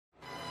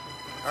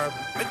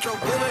Metro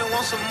Boomin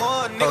want some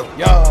more, nigga.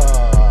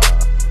 Yeah.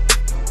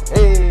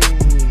 Hey,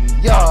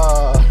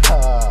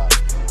 yeah.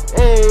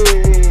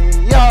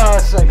 Hey,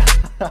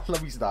 yeah.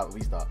 Let me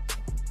stop.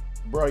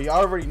 Bro, you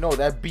already know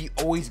that beat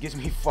always gets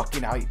me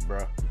fucking hyped,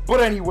 bro.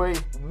 But anyway,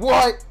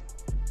 what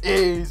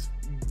is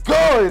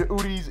good,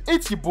 Oodies?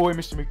 It's your boy,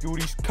 Mr.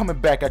 McDoodies,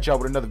 coming back at y'all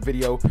with another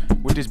video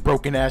with this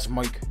broken ass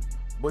mic.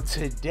 But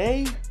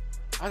today,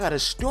 I got a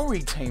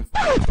story time.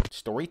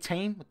 Story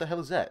time? What the hell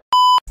is that?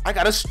 I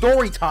got a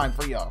story time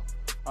for y'all.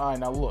 Alright,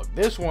 now look,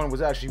 this one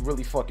was actually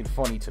really fucking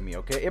funny to me,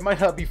 okay? It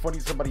might not be funny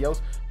to somebody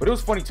else, but it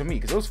was funny to me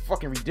because it was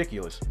fucking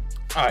ridiculous.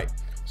 Alright,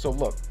 so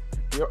look,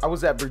 I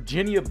was at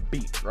Virginia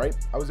Beach, right?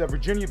 I was at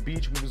Virginia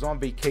Beach. We was on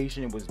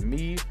vacation. It was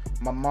me,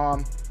 my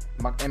mom,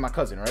 and my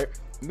cousin, right?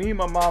 Me,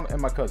 my mom, and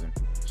my cousin.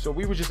 So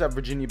we were just at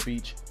Virginia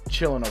Beach,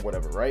 chilling or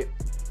whatever, right?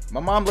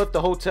 My mom left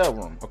the hotel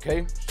room,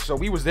 okay? So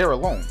we was there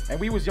alone, and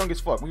we was young as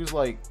fuck. We was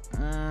like,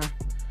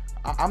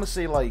 I'ma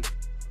say like,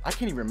 I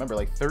can't even remember,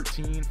 like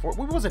 13,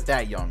 14. We wasn't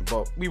that young,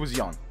 but we was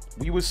young.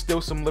 We was still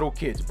some little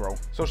kids, bro.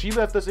 So she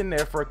left us in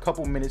there for a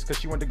couple minutes because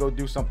she went to go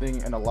do something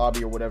in the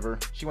lobby or whatever.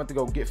 She went to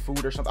go get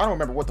food or something. I don't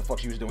remember what the fuck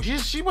she was doing.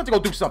 She went to go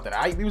do something,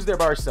 all right? We was there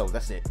by ourselves,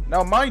 that's it.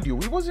 Now, mind you,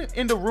 we wasn't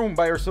in the room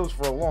by ourselves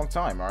for a long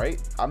time, all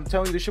right? I'm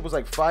telling you, this shit was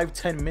like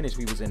 5-10 minutes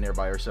we was in there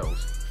by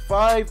ourselves.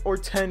 5 or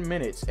 10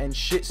 minutes, and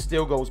shit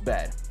still goes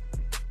bad.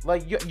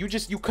 Like,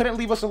 you couldn't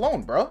leave us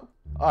alone, bro.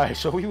 All right,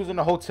 so we was in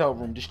the hotel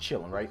room just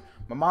chilling, right?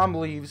 My mom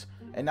leaves,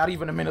 and not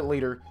even a minute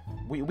later,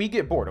 we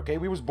get bored, okay?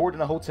 We was bored in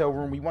the hotel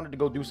room. We wanted to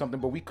go do something,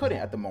 but we couldn't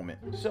at the moment.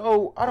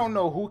 So, I don't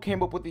know who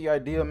came up with the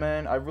idea,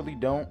 man. I really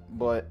don't,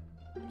 but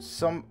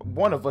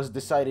one of us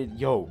decided,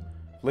 yo,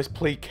 let's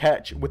play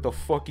catch with a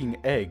fucking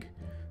egg.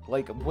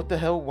 Like, what the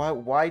hell?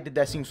 Why did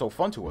that seem so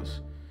fun to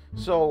us?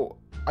 So,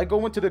 I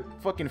go into the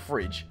fucking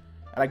fridge,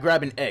 and I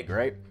grab an egg,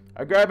 right?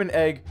 I grab an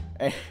egg,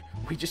 and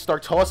we just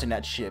start tossing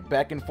that shit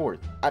back and forth.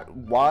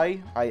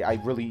 Why? I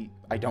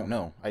don't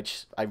know.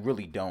 I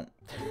really don't.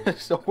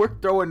 So we're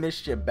throwing this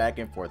shit back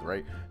and forth,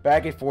 right?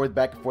 Back and forth,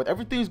 back and forth.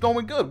 Everything's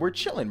going good. We're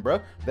chilling,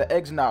 bro. The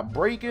egg's not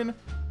breaking.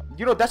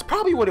 You know, that's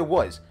probably what it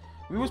was.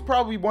 We was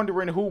probably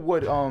wondering who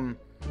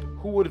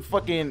would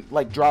fucking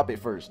like drop it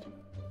first.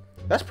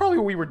 That's probably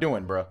what we were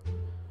doing, bro.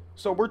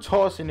 So we're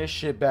tossing this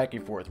shit back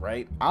and forth,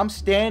 right? I'm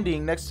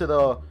standing next to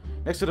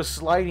the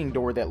sliding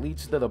door that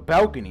leads to the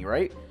balcony,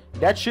 right?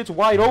 That shit's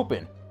wide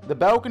open. The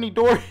balcony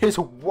door is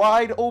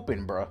wide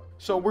open, bruh.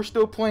 So we're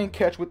still playing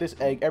catch with this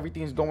egg.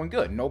 Everything's going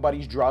good.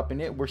 Nobody's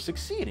dropping it. We're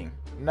succeeding.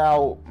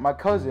 Now, my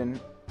cousin,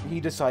 he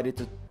decided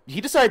to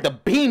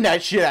beam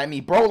that shit at me,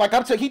 bro. Like,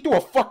 I'm telling you, he threw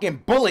a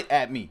fucking bullet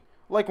at me.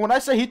 Like, when I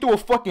say he threw a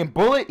fucking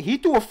bullet, he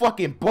threw a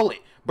fucking bullet.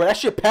 But that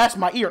shit passed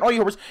my ear. And all you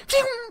heard was,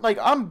 like,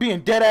 I'm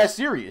being dead ass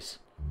serious.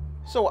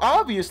 So,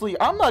 obviously,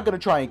 I'm not gonna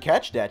try and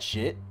catch that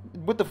shit.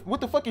 With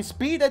the fucking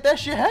speed that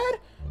shit had,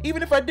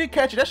 even if I did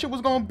catch it, that shit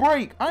was gonna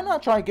break. I'm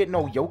not trying to get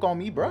no yoke on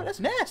me, bro. That's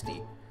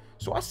nasty.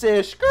 So I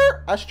said,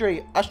 skirt. I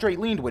straight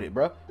leaned with it,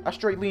 bro. I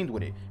straight leaned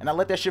with it, and I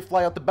let that shit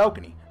fly out the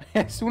balcony.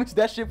 As soon as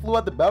that shit flew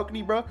out the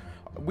balcony, bro,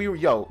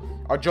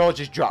 our jaws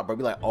just dropped, bro.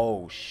 We like,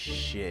 oh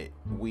shit,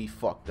 we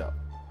fucked up.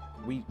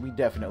 We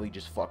definitely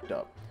just fucked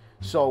up.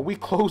 So we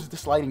closed the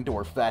sliding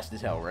door fast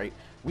as hell, right?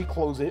 We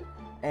close it.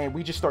 And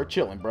we just start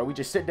chilling, bro. We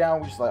just sit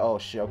down. We just like, oh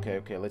shit,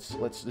 okay. Let's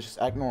just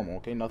act normal,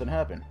 okay? Nothing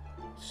happened.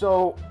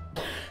 So,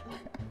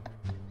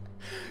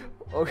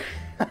 okay.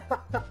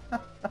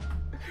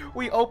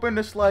 We open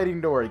the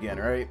sliding door again,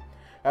 right?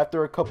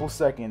 After a couple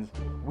seconds,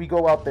 we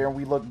go out there and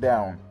we look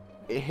down.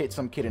 It hit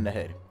some kid in the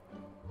head,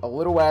 a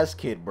little ass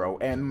kid, bro.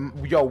 And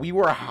yo, we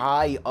were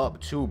high up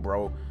too,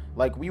 bro.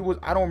 Like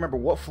I don't remember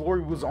what floor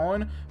we was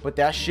on, but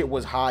that shit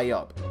was high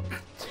up.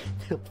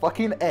 The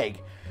fucking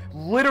egg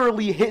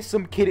literally hit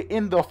some kid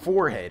in the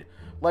forehead.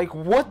 Like,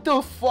 what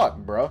the fuck,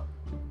 bro?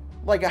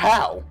 Like,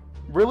 how?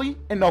 Really?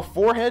 In the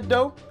forehead,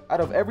 though? Out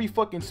of every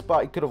fucking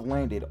spot it could have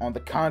landed, on the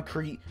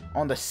concrete,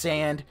 on the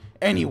sand,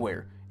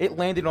 anywhere, it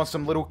landed on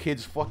some little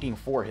kid's fucking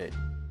forehead.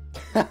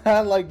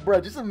 Like,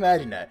 bro, just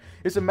imagine that.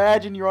 Just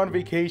imagine you're on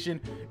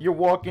vacation, you're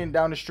walking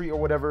down the street or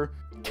whatever.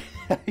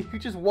 You're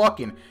just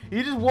walking,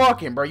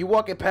 bro. You're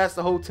walking past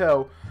the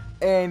hotel,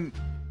 and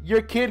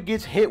your kid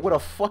gets hit with a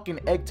fucking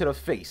egg to the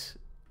face.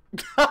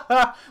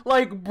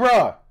 Like,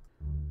 bruh.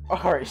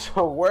 Alright,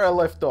 so where I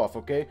left off,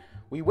 okay?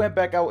 We went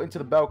back out into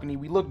the balcony.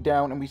 We looked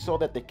down and we saw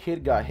that the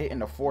kid got hit in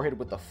the forehead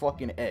with the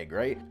fucking egg,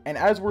 right? And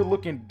as we're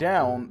looking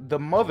down, the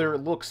mother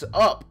looks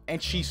up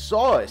and she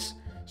saw us.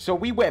 So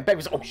we went back.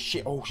 We said,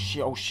 oh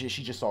shit.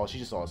 She just saw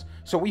us.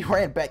 So we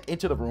ran back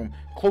into the room,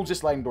 closed the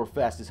sliding door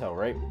fast as hell,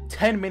 right?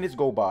 10 minutes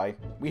go by.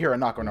 We hear a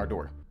knock on our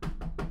door.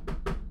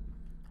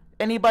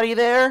 Anybody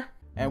there?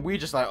 And we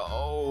just like,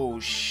 oh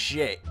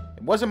shit.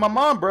 It wasn't my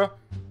mom, bro.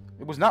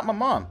 It was not my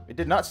mom. It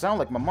did not sound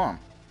like my mom.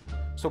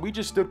 So we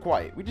just stood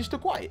quiet.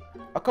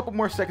 A couple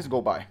more seconds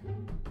go by.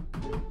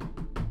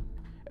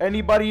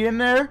 Anybody in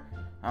there?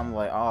 I'm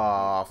like,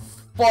 ah,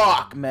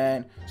 fuck,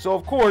 man. So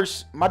of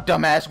course, my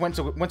dumbass went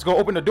to go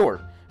open the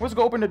door.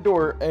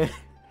 And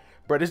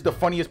bro, this is the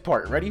funniest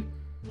part. Ready?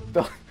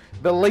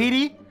 The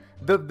lady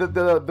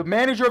The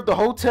manager of the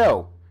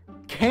hotel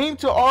came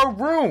to our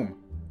room.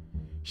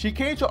 She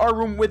came to our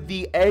room with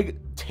the egg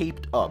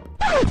taped up.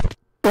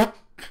 The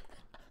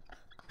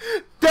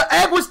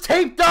egg was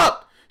taped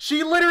up.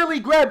 She literally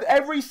grabbed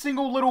every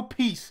single little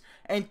piece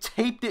and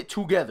taped it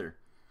together.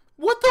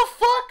 What the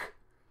fuck?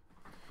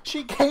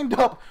 She came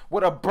up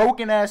with a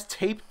broken ass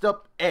taped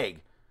up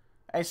egg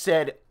and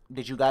said,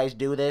 "Did you guys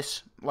do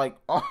this?" Like,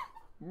 oh,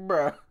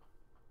 bruh.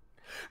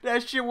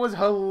 That shit was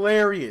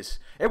hilarious.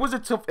 It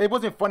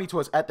wasn't funny to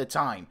us at the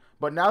time,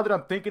 but now that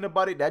I'm thinking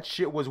about it, that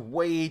shit was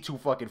way too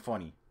fucking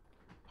funny.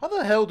 How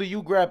the hell do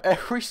you grab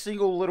every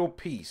single little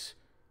piece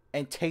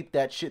and tape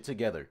that shit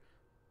together?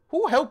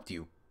 Who helped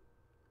you?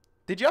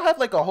 Did y'all have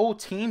like a whole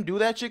team do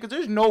that shit? Because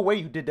there's no way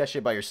you did that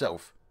shit by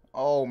yourself.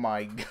 Oh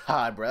my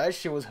god, bro. That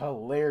shit was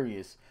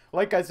hilarious.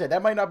 Like I said,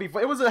 that might not be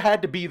fun. It was a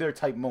had to be there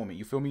type moment,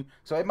 you feel me?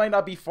 So it might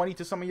not be funny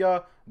to some of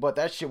y'all, but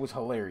that shit was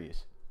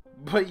hilarious.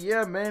 But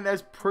yeah, man,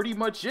 that's pretty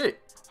much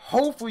it.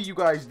 Hopefully you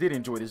guys did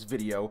enjoy this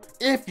video.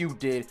 If you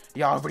did,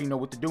 y'all already know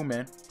what to do,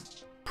 man.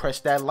 Press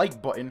that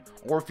like button,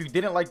 or if you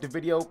didn't like the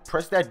video,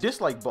 press that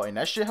dislike button.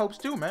 That shit helps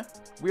too, man.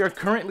 We are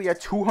currently at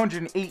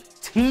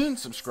 218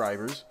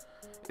 subscribers.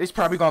 It's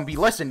probably gonna be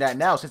less than that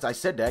now since I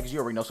said that, because you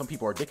already know some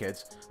people are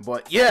dickheads.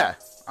 But yeah,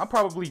 I'm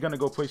probably gonna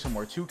go play some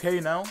more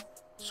 2K now,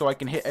 so I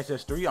can hit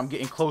SS3. I'm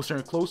getting closer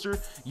and closer.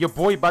 Your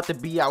boy about to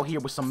be out here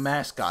with some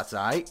mascots,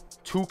 alright?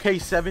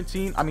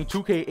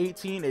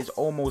 2K18 is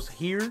almost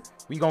here.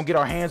 We gonna get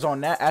our hands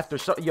on that after.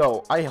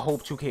 Yo, I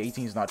hope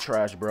 2K18 is not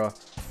trash, bro.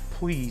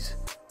 Please,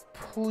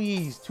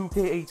 please,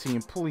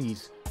 2K18,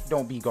 please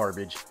don't be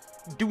garbage.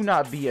 Do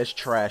not be as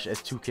trash as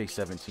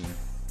 2K17.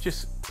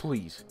 Just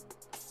please.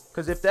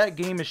 Because if that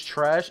game is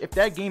trash, if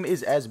that game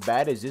is as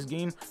bad as this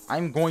game,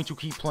 I'm going to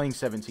keep playing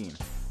 17.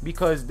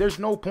 Because there's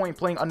no point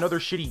playing another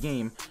shitty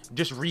game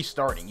just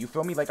restarting. You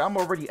feel me? Like, I'm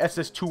already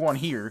SS2 on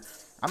here.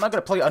 I'm not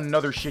going to play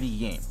another shitty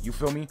game. You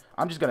feel me?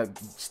 I'm just going to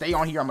stay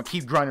on here. I'm going to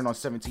keep grinding on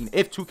 17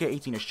 if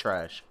 2K18 is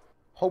trash.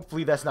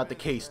 Hopefully that's not the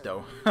case,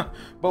 though.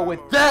 But with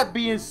that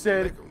being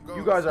said,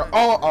 you guys are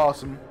all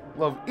awesome.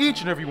 Love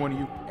each and every one of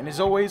you. And as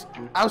always,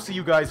 I'll see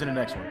you guys in the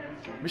next one.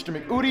 Mr.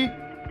 McUdy,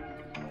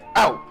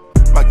 out.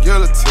 My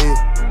guillotine,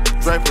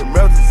 drink from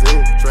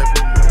melazine,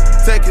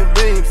 taking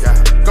beams,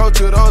 go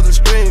to those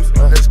extremes.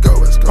 Let's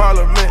go,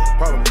 Parliament,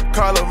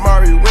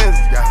 Calamari wins,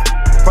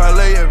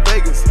 parlay in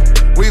Vegas,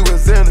 we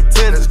was in